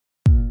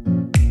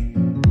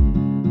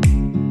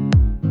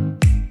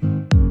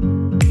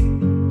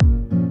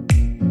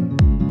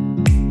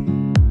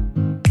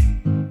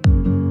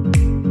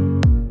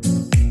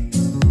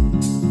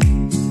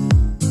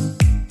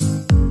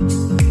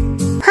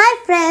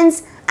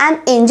friends, I'm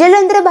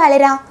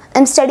AngelBhalerao.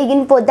 I'm studying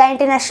in Podda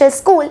International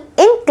School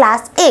in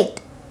class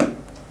 8.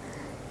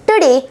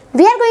 Today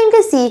we are going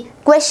to see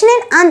question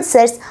and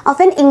answers of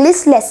an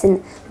English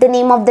lesson. The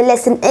name of the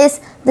lesson is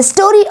The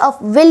Story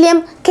of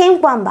William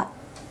Kamkwamba.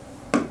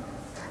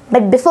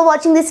 But before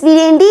watching this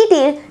video in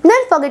detail,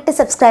 don't forget to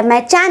subscribe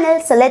my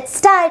channel. So let's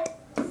start.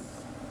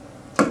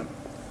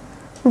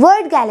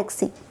 Word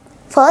galaxy.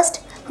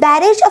 First,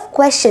 barrage of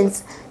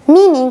questions,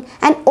 meaning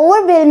an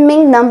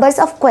overwhelming numbers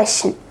of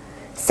questions.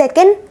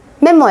 Second,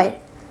 memoir,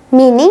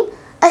 meaning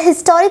a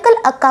historical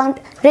account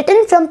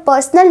written from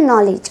personal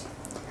knowledge.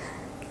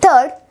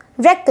 Third,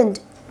 reckoned,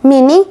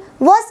 meaning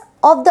was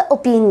of the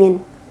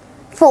opinion.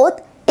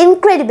 Fourth,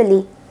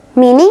 incredibly,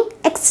 meaning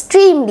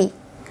extremely.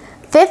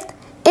 Fifth,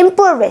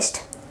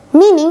 impoverished,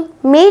 meaning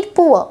made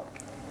poor.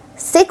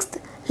 Sixth,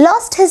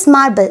 lost his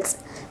marbles,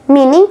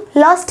 meaning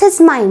lost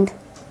his mind.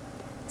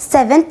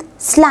 Seventh,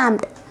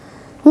 slammed,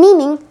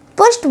 meaning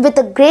pushed with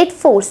a great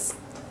force.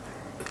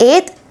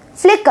 Eighth,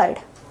 flickered,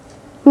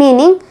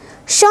 meaning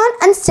shone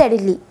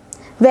unsteadily,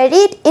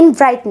 varied in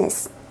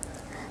brightness.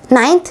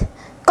 Ninth,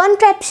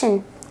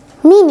 contraption,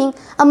 meaning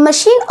a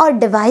machine or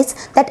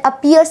device that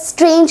appears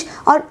strange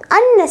or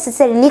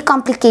unnecessarily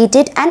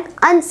complicated and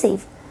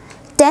unsafe.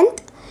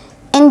 10th,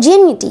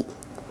 ingenuity,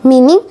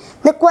 meaning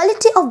the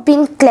quality of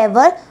being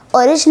clever,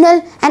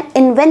 original and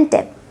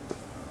inventive.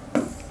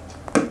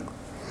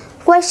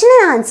 Question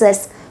and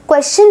answers.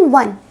 Question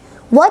 1.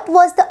 What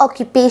was the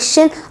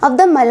occupation of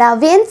the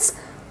Malawians?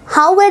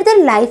 How were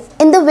their life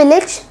in the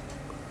village?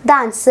 The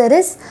answer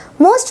is,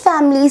 most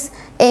families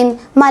in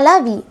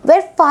Malawi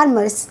were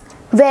farmers.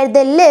 Where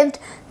they lived,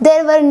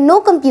 there were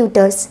no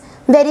computers,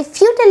 very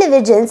few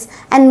televisions,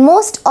 and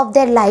most of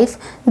their life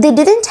they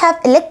didn't have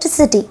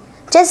electricity,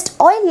 just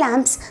oil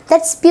lamps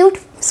that spewed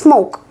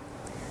smoke.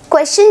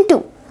 Question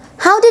 2.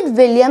 How did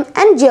William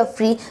and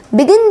Geoffrey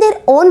begin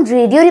their own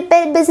radio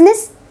repair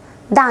business?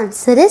 The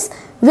answer is,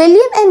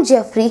 William and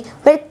Geoffrey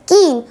were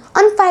keen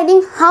on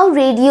finding how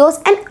radios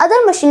and other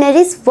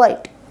machineries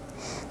worked.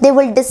 They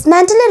will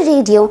dismantle a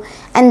radio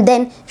and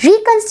then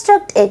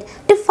reconstruct it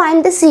to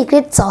find the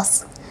secret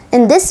sauce.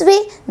 In this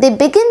way, they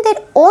begin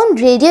their own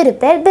radio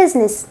repair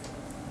business.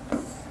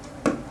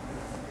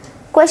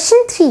 Question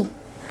 3.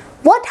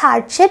 What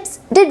hardships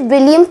did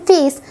William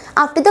face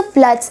after the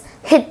floods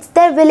hit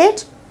their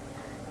village?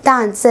 The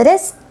answer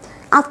is,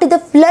 after the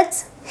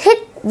floods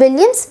hit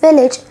William's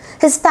village,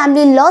 his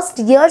family lost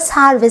year's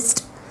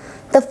harvest.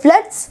 The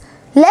floods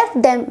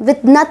left them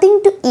with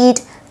nothing to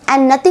eat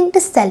and nothing to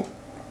sell.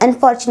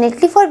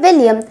 Unfortunately for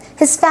William,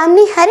 his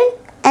family hadn't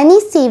any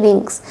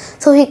savings,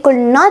 so he could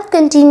not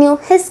continue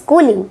his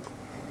schooling.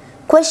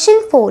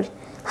 Question 4.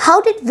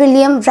 How did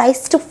William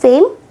rise to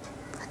fame?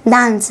 The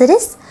answer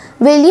is,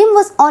 William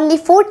was only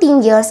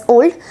 14 years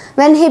old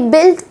when he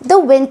built the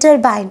wind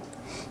turbine.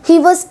 He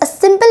was a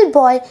simple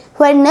boy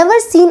who had never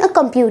seen a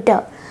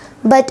computer.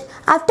 But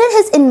after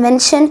his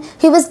invention,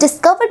 he was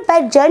discovered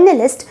by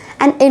journalists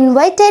and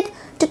invited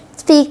to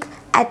speak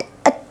at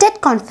a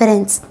TED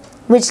conference,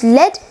 which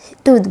led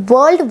to the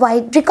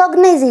worldwide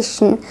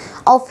recognition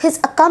of his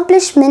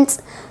accomplishments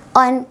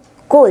and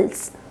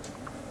goals.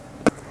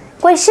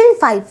 Question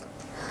 5.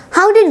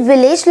 How did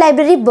village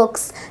library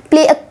books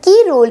play a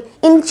key role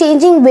in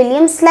changing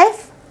William's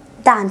life?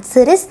 The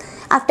answer is,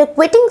 after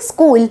quitting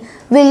school,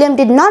 William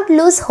did not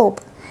lose hope.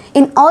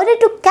 In order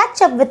to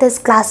catch up with his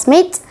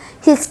classmates,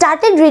 he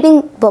started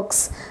reading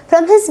books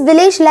from his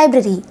village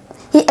library.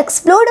 He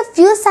explored a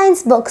few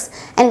science books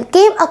and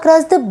came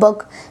across the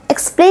book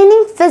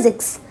explaining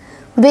physics,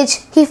 which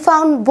he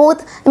found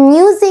both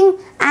amusing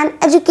and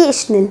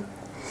educational.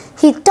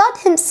 He taught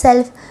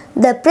himself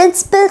the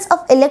principles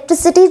of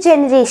electricity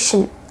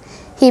generation.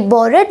 He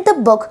borrowed the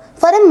book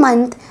for a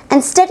month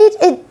and studied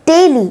it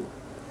daily.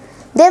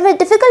 There were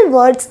difficult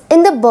words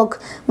in the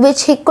book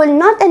which he could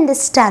not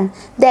understand,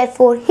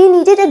 therefore he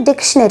needed a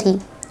dictionary.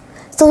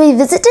 So he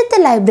visited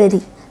the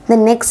library. The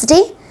next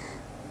day,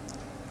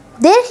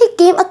 there he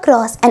came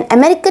across an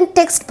American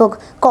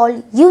textbook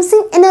called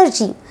Using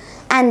Energy,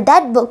 and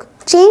that book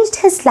changed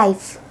his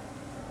life.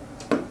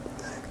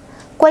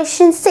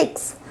 Question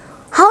 6.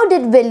 How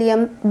did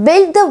William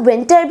build the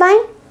wind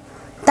turbine?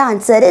 The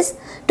answer is,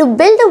 to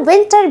build a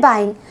wind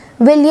turbine,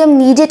 William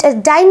needed a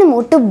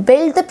dynamo to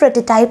build the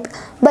prototype,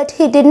 but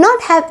he did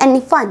not have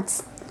any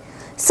funds.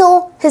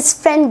 So his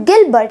friend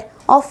Gilbert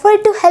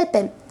offered to help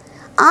him.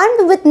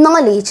 Armed with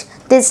knowledge,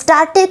 they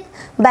started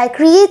by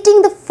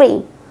creating the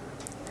frame.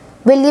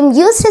 William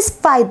used his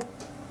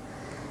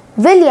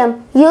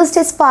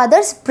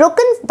father's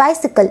broken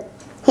bicycle.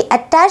 He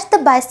attached the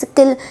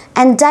bicycle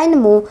and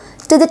dynamo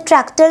to the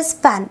tractor's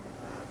fan.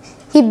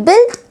 He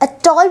built a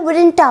tall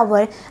wooden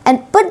tower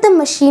and put the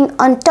machine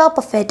on top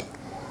of it.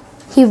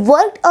 He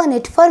worked on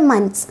it for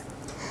months.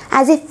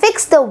 As he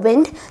fixed the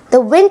wind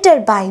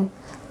turbine,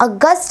 a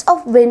gust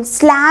of wind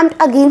slammed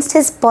against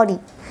his body,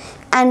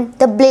 and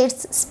the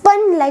blades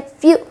spun like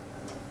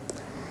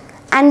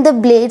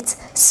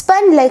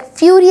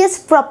furious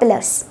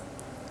propellers.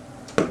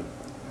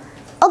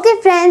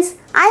 Okay friends,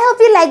 I hope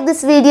you like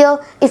this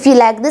video. If you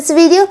like this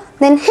video,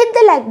 then hit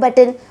the like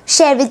button,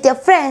 share with your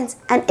friends,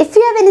 and if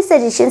you have any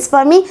suggestions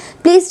for me,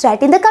 please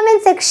write in the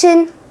comment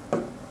section.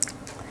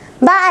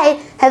 Bye.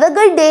 Have a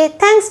good day.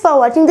 Thanks for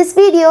watching this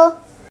video.